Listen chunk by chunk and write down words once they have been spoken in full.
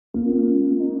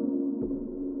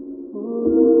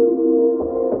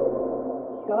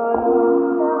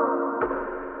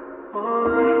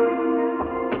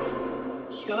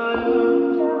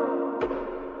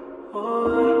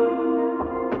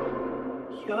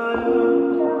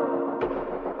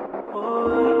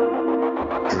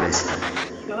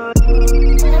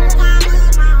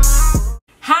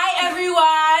Hi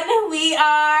everyone, we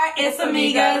are It's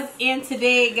Amigas, and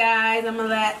today guys I'm gonna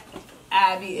let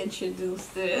Abby introduce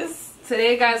this.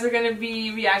 Today guys we're gonna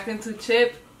be reacting to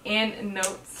Chip and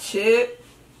Notes. Chip.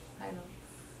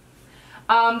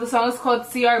 I know. The song is called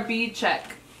CRB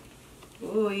Check.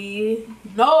 Ooh,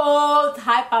 Notes.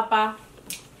 Hi Papa.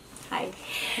 Hi.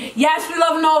 Yes, we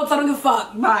love Notes. I don't give a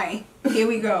fuck. Bye. Here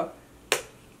we go.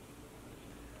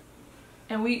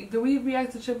 And did we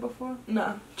react to Chip before?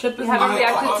 No. Chip is haven't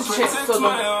reacted to Chip, so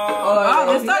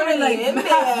this started like in there.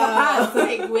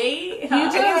 Like wait. You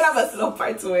didn't even have a slow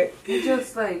part to it. He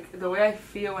just like the way I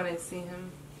feel when I see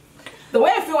him. The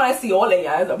way I feel when I see all of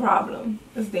y'all is a problem.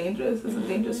 It's dangerous. It's a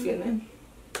dangerous feeling.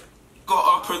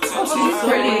 She's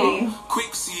pretty.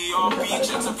 Quick CRB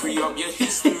check to pre-up your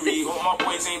history. All my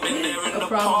boys ain't been there in the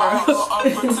past. Gotta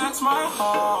protect my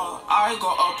heart. I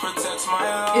gotta protect my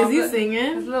heart. Is he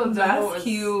singing? His little That's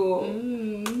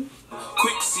cute.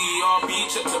 Quick CRB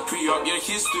check to pre-up your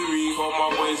history. All my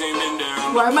boys ain't been there.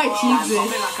 Why am I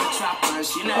cheesing?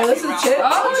 Oh, this is Chip.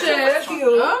 Oh, Chip.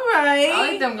 Cute. Alright. I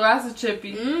like them glasses,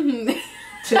 Chippy.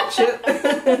 Chip.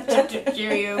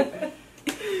 Cheerio.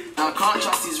 I can't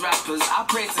trust these rappers. I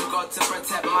pray to God to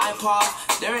protect my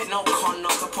path. There ain't no con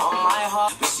not to put on my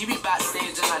heart. But she be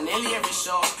backstage and I nearly every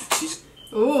show. She's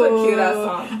Ooh, a cute ass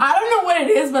song. I don't know what it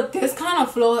is, but this kind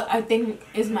of flow I think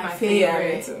is my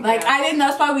favorite. Me too. Like I think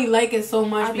that's why we like it so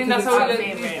much. I think that's why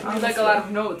we like a lot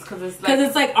of Notes because it's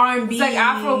like R&B. It's like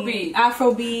Afrobeat.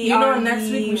 Afrobeat. You know, R&B, next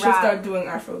week we should rap. start doing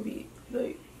Afrobeat.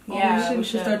 Like, yeah, we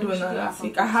should start doing that next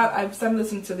week. I've started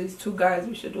listening to these two guys.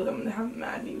 We should do them and they have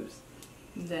mad views.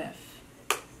 Def.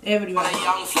 Everyone. a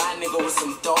young fly nigga with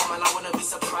some dough, man. I wanna be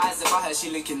surprised if I heard she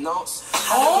linking notes.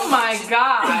 Oh my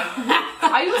god.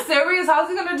 Are you serious? How's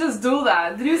he gonna just do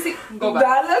that? Did you see? Go back.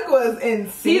 That look was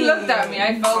insane. He looked at me.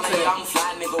 I felt A it. young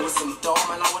fly nigga with some dough,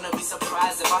 man. I wanna be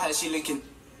surprised if I heard she linking.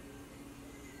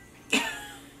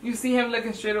 You see him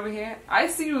looking straight over here? I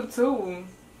see you too.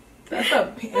 That's a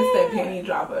instant panty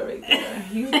dropper right there.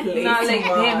 He's playing Nah, too like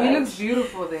much. damn, he looks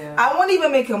beautiful there. I won't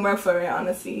even make him work for it,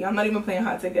 honestly. I'm not even playing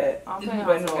hard to get. I'm playing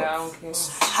hard to get. I don't care.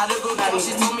 How to go down,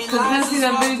 she told me Cause I see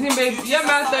them bitches, baby. Yeah,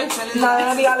 man. Nah, I'm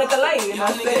gonna be all like a lady, and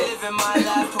that's it. Living my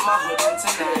life, put my hood in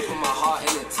tonight, put my heart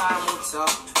in it, time will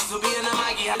tell. So being a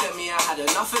Maggie, I had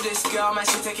enough of this girl, man.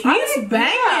 She take it. He's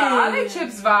banging. Yeah, I like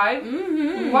Chip's vibe.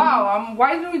 Wow.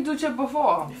 Why didn't we do Chip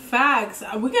before? Facts.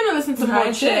 We're gonna listen to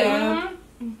more Chip.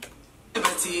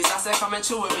 Liberties. I said, come and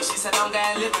chill with me. She said, I'm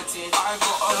getting liberty. I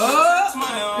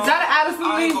Is that an Addison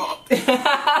Lee?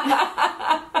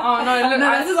 Oh no, it look, No,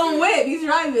 that's his own whip. He's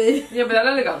driving. yeah, but that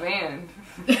look like a van.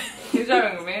 He's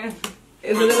driving a van.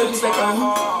 It's a little just like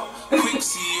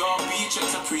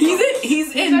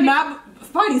He's in Map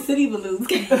Party City Balloons.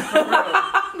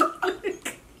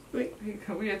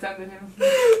 We attended him.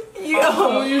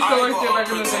 Yo. We used to work there back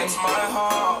in the day.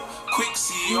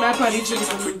 Map Party City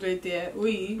Balloons right there.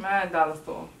 We. Man, dollar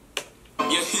store.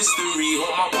 Your history,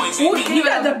 all my boys Ooh, you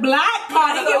got the black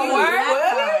card. He gave you the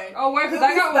black card. Oh, where? Cause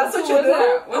I got That's one what too. you What's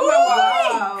that? do? What's my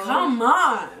Ooh, come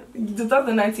on.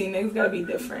 2019 niggas gotta be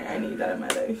different. I need that in my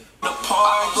life. I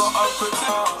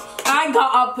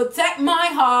gotta protect my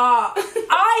heart.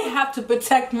 I have to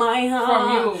protect my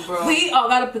heart. From you, bro. We all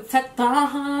gotta protect our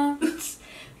hearts.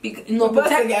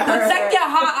 Protect your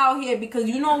heart out here because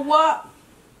you know what?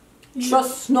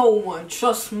 Trust no one.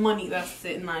 Trust money. That's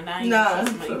it. Nah, I ain't Nah,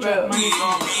 trust money. for Trust real. money.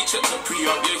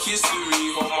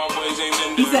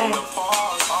 He said,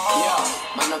 Yeah,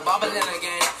 man, the bubbling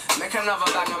again. Make another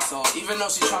bang up so even though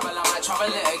she travel, I might travel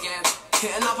it again.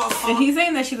 Hit another And he's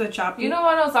saying that she's a choppy. You know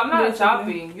what else? I'm not a Basically.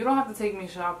 shopping. You don't have to take me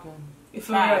shopping.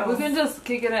 for Right. We real. can just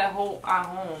kick it at home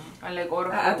and like order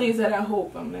food. I think you said I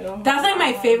hope. I'm like, oh. That's like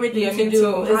my favorite thing Yeah, to me do.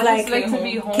 too. It's I like just like to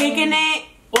be home. kicking it,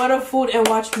 order food, and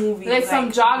watch movies. Like some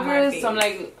my joggers, favorite. some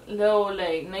like little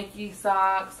like Nike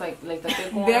socks, like the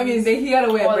thick ones. That means he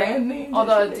gotta wear All the- brand name. all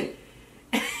the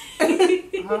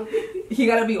huh? He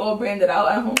gotta be all branded out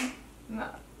at home. Nah.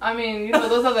 I mean, you know,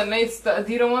 those are the nice the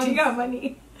Adidas ones. She got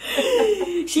money.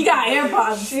 She got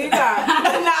AirPods. She got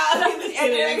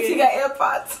she got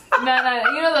AirPods.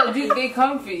 Nah, you know they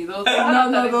comfy. Those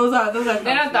those are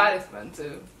they're not that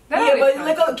expensive. Yeah, but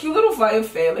like a cute little fire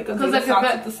fair, like a because little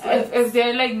like socks with the if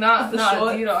they're like not shorts.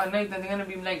 Adidas or Nike, then they're gonna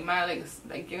be like mad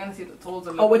like you're gonna see the toes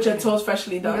of Oh, with your toes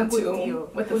freshly done Yeah, too,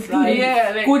 good with the good slide.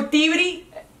 yeah, like Curtivity.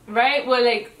 right? With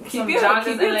like some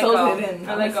joggers and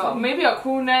like maybe a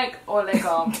crew neck or like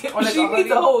she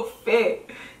needs a whole fit.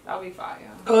 That'll be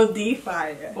fire. OD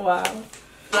fire. Wow.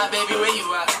 Like, baby, where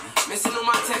you at? Missing all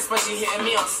my texts, but you hitting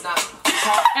me on Snap.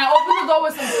 And open the door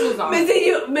with some shoes on.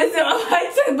 Missing all my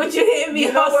text, but you hitting me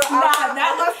on Snap.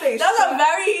 That's a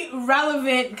very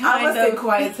relevant kind of. I'm gonna stay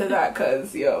quiet to that,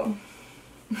 cause yo,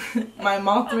 my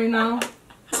mouth right now.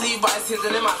 Sleep, but it's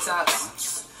hidden in my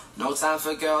tats. No time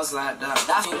for girls like that.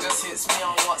 That thing just hits me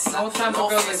on WhatsApp. No time for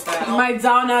girls like that. My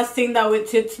down-ass thing that would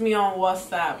hits me on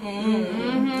WhatsApp.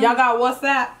 Y'all got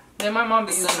WhatsApp? Yeah, my mom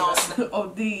be using that.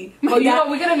 OD. But you know,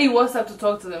 we're gonna need WhatsApp to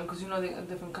talk to them because you know they're in a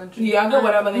different country. Yeah, I go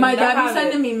whatever. My dad be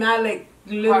sending me mad like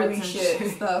literally shit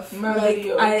stuff.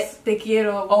 Like, te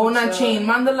quiero. O una chain,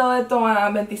 mándalo esto a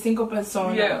 25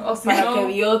 personas. Yeah, o para que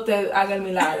Dios te haga el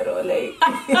milagro. Like,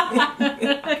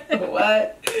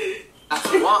 what?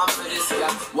 One for this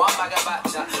guy, one bag of back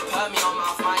chat. Hurt me on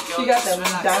mouth, my girl. She got them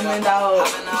diamond out.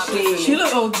 She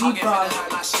look OD proud.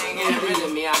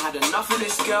 I had enough of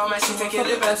this girl, man. She taking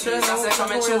liberties. I said,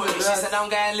 come and chill with me. She said, I'm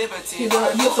getting liberty.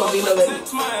 You're so beloved.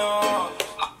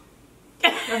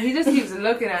 He just keeps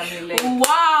looking at me like,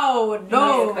 wow,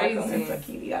 no. Crazy.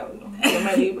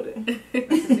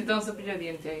 Si don't cepillo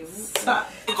diente ahí.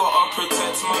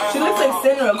 She looks like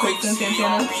Sin real quick,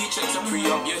 Santana.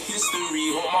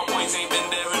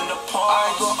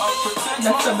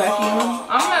 That's the Becky one.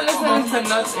 I'm not listening to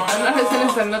nothing. I'm not listening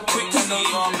to nothing.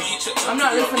 I'm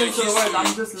not listening to the words.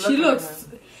 I'm just looking. She looks.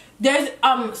 There's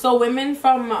so women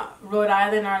from Rhode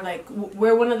Island are like,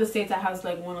 we're one of the states that has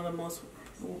like one of the most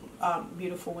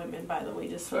beautiful women, by the way,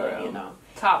 just for you know.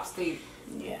 Top state.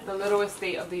 Yeah. The littlest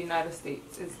state of the United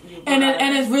States is and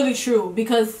it's really true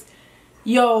because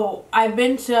yo, I've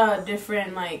been to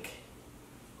different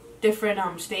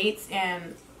states,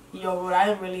 and yo, Rhode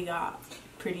Island really got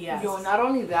pretty ass. Yo, not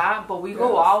only that, but we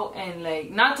go out and like,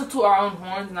 not to toot our own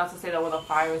horns, not to say that we're the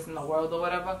finest in the world or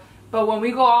whatever, but when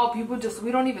we go out, people just,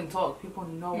 we don't even talk. People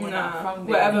know we're not from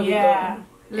there. Wherever we go.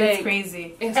 Like, it's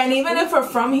crazy. And even if we're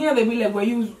from here, they be like, where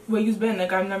you been?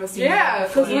 Like, I've never seen you. Yeah,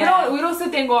 because we don't sit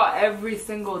there and go out every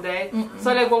single day.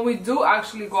 So like when we do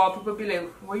actually go out, people be like,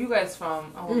 where you guys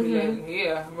from? And we'll be like,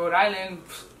 yeah, Rhode Island,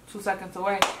 2 seconds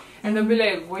away. And they'll be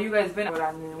like, where you guys been? Rhode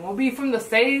Island. We'll be from the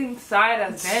same side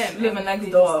as them. Living next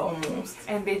door almost.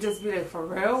 And they just be like, for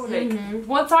real? Like,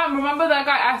 one time, remember that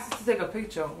guy asked us to take a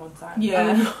picture one time?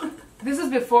 Yeah. This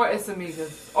is before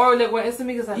Isamigas. Or like when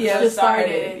Isamigas had just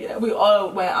started. Yeah, we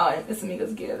all went out in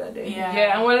Isamigas gear that day.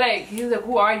 Yeah, and we're like, he was like,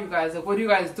 who are you guys? Like, what do you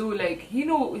guys do? Like, he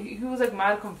knew, he was like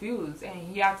mad confused. And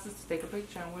he asked us to take a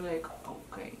picture. And we're like,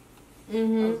 okay. That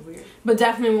was weird. But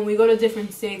definitely when we go to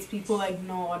different states, people like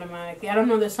know automatically. I don't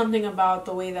know, there's something about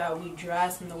the way that we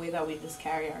dress and the way that we just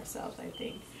carry ourselves, I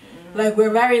think. Like, we're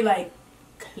very like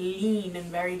clean and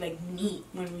very like neat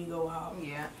when we go out.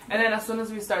 Yeah. And then as soon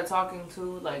as we start talking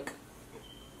to like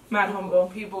mad humble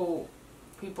people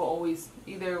always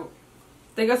either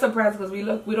they get surprised because we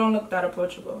don't look that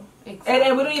approachable. Exactly.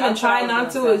 And we don't even try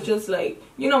not to. It's just like,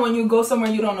 you know, when you go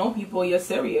somewhere you don't know people, you're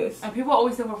serious. And people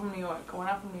always think we're from New York. We're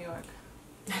not from New York.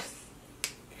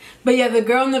 But yeah, the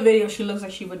girl in the video, she looks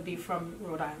like she would be from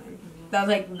Rhode Island.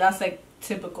 That's like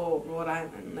typical Rhode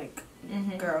Island like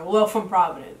girl. Well, from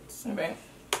Providence. Right.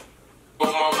 My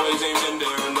boys ain't been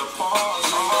there in the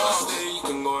past. You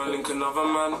can go and link another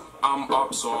man. I'm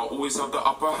up, so I always have the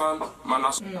upper hand. Man,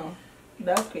 no,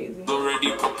 that's crazy.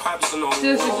 Already put pipes in the walls.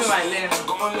 Just feel like Lena.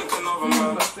 Go and link another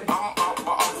man. I'm up,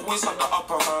 but I've always had the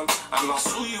upper hand. And I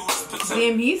saw you was pretend.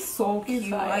 Damn, he's so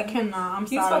cute. I cannot. I'm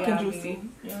sorry. He's fucking juicy.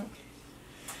 Yeah.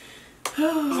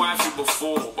 Wifey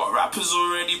before, but rappers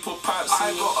already put pipes in.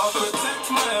 I gotta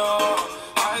protect my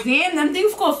heart. Damn, them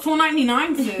things cost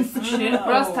 $2.99, sis. Shit.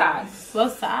 Plus tax.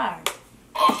 Plus tax.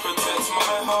 I protect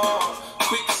my heart.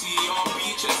 Quick CRB,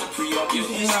 just to pre-up your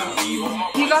history.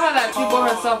 He got her that she bought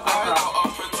herself that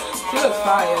car. She looks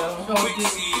fire. Oh, dude.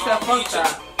 She said, fuck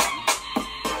that.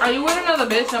 Are you with another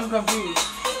bitch? I'm confused.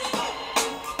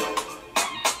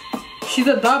 She's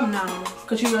a dub now.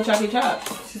 Because she's a choppy chop.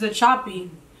 She's a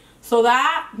choppy. So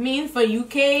that means for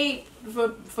UK,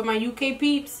 for my UK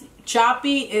peeps,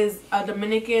 choppy is a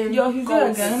Dominican gold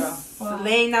digger. The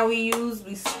lane that we use,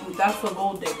 that's for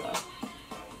gold digger.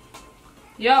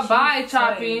 Yeah, bye,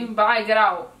 choppy. Bye, get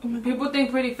out. People think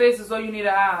pretty face is all you need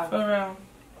to have. For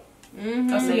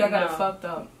real. I see y'all got it fucked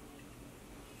up.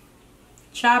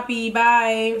 Choppy,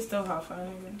 bye. It's still hot fire.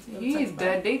 He's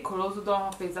dead. They closed the door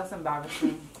on her face. That's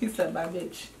embarrassing. He said, bye,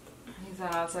 bitch. He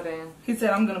said, I'll tell you. He said,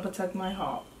 I'm gonna protect my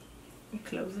heart.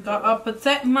 Close the door. Gotta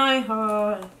protect my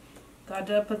heart.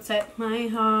 Gotta protect my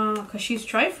heart. Cause she's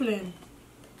trifling.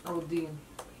 Oh, dear.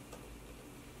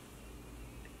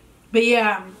 But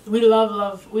yeah, we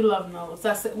love Notes.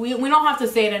 That's it. We don't have to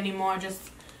say it anymore.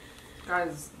 Just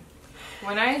guys,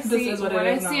 when I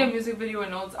see a music video with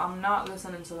Notes, I'm not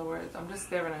listening to the words. I'm just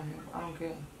staring at him. I don't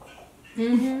care.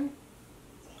 Mhm.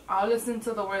 I'll listen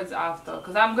to the words after,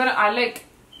 cause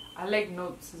I like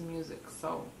Notes' music,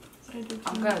 so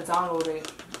I'm gonna download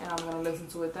it and I'm gonna listen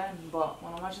to it then. But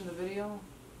when I'm watching the video,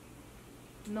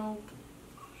 nope.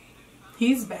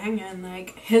 He's banging.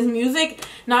 Like, his music,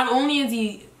 not only is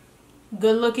he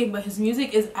good looking, but his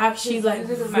music is actually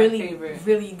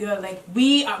really good. Like,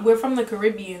 we're from the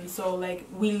Caribbean, so like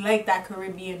we like that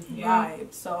Caribbean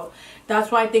vibe. So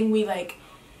that's why I think we like,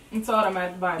 it's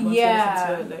automatic vibe. Yeah,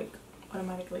 to it, like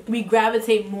automatically we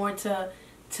gravitate more to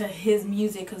his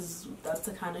music because that's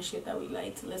the kind of shit that we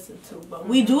like to listen to. But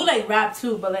we do like rap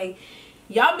too, but like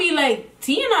y'all be like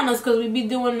teeing on us because we be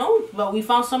doing Notes, but we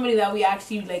found somebody that we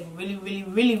actually like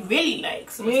really like.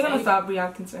 So we're gonna stop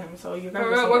reacting to him. So you're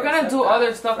gonna we're gonna do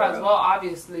other stuff as well,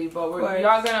 obviously, but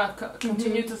y'all gonna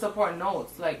continue to support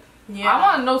Notes. Like, I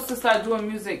want Notes to start doing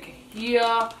music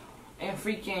here and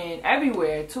freaking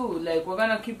everywhere too. Like, we're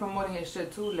gonna keep promoting his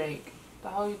shit too. Like, the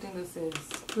hell you think this is?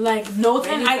 Like, Notes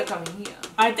and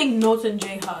I think Notes and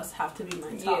J Hus have to be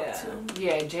my top two.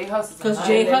 Yeah, J Hus is because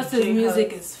J Hus's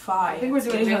music is fire. I think we're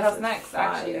doing J Hus next.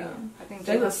 Actually, I think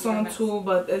J Hus song too,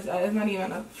 but it's not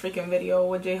even a freaking video.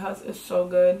 With J Hus is so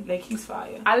good. Like, he's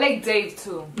fire. I like Dave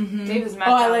too. Dave is mad.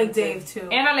 Oh, I like Dave too,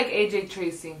 and I like AJ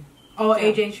Tracy. Oh,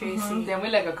 AJ Tracy. Then we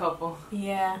like a couple.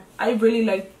 Yeah. I really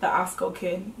like the Osco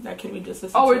kid. That kid we just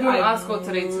listened to. Oh, we're doing Osco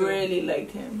today too. Really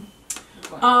liked him.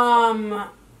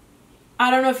 I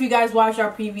don't know if you guys watched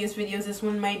our previous videos. This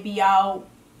one might be out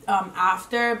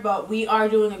after, but we are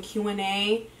doing a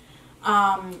Q&A.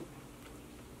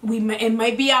 It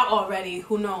might be out already.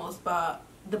 Who knows? But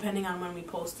depending on when we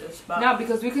post this. But no,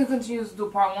 because we can continue to do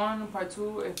part 1 and part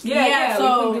 2. If so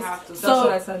we have to. That's what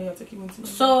I said. You have to keep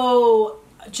continuing. So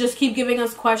just keep giving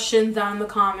us questions down in the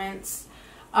comments.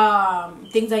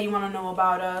 Things that you want to know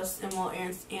about us, and we'll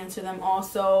answer them.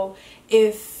 Also,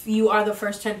 if you are the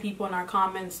first 10 people in our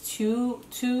comments to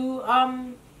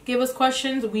give us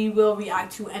questions, we will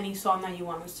react to any song that you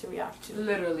want us to react to.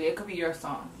 Literally, it could be your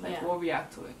song. Like, we'll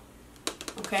react to it.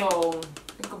 Okay. So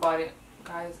think about it,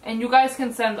 guys. And you guys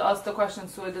can send us the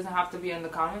questions too. It doesn't have to be in the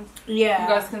comments. Yeah. You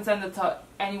guys can send it to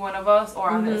any one of us or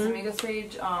on the Amigas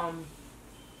page.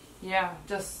 Yeah,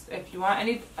 just if you want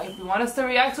us to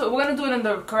react to it, we're gonna do it in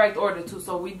the correct order too.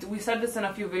 So we said this in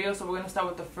a few videos, so we're gonna start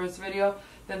with the first video,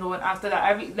 then the one after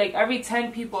that. Every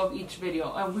 10 people of each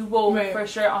video, and we will for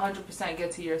sure 100%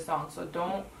 get to your song. So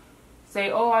don't say,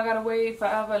 oh, I gotta wait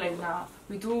forever. Like, nah,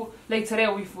 we do. Like today,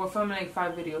 we're filming like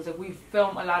 5 videos. Like, we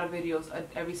film a lot of videos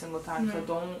every single time. So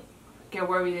don't get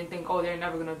worried and think, oh, they're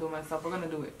never gonna do my stuff. We're gonna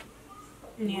do it.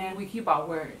 Yeah, we keep our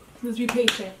word. Just be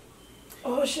patient.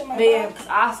 Oh shit, my back.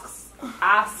 Asks.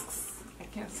 I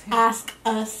can't say. Ask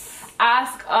us.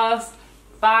 Ask us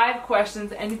 5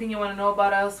 questions. Anything you want to know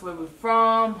about us? Where we're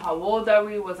from? How old are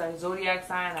we? What's our zodiac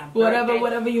sign? Whatever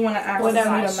you want to ask.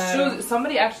 Whatever.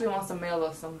 Somebody actually wants to mail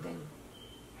us something.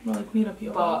 Well, like meet up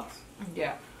your box.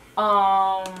 Yeah.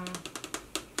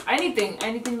 Anything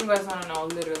you guys want to know,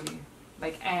 literally,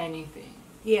 like anything.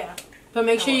 Yeah. But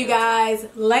make sure you guys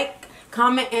like,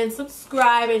 comment, and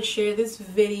subscribe, and share this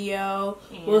video.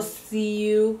 And we'll see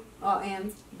you.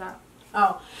 And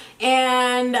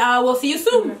we'll see you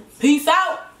soon. Peace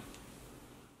out.